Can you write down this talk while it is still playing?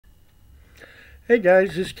Hey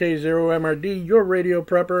guys, this is K0MRD, your radio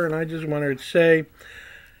prepper, and I just wanted to say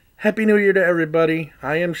Happy New Year to everybody.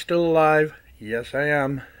 I am still alive. Yes, I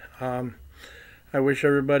am. I wish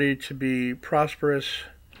everybody to be prosperous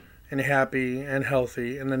and happy and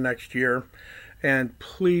healthy in the next year. And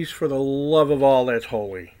please, for the love of all that's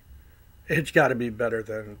holy, it's got to be better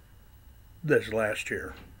than this last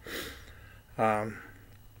year. A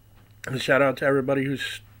shout out to everybody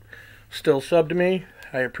who's still subbed to me.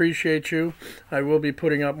 I appreciate you. I will be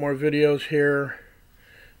putting up more videos here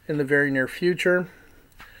in the very near future.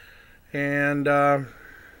 And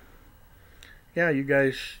yeah, you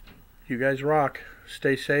guys rock.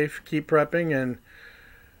 Stay safe, keep prepping, and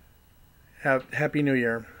have Happy New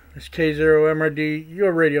Year. It's K0MRD,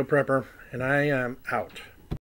 your radio prepper, and I am out.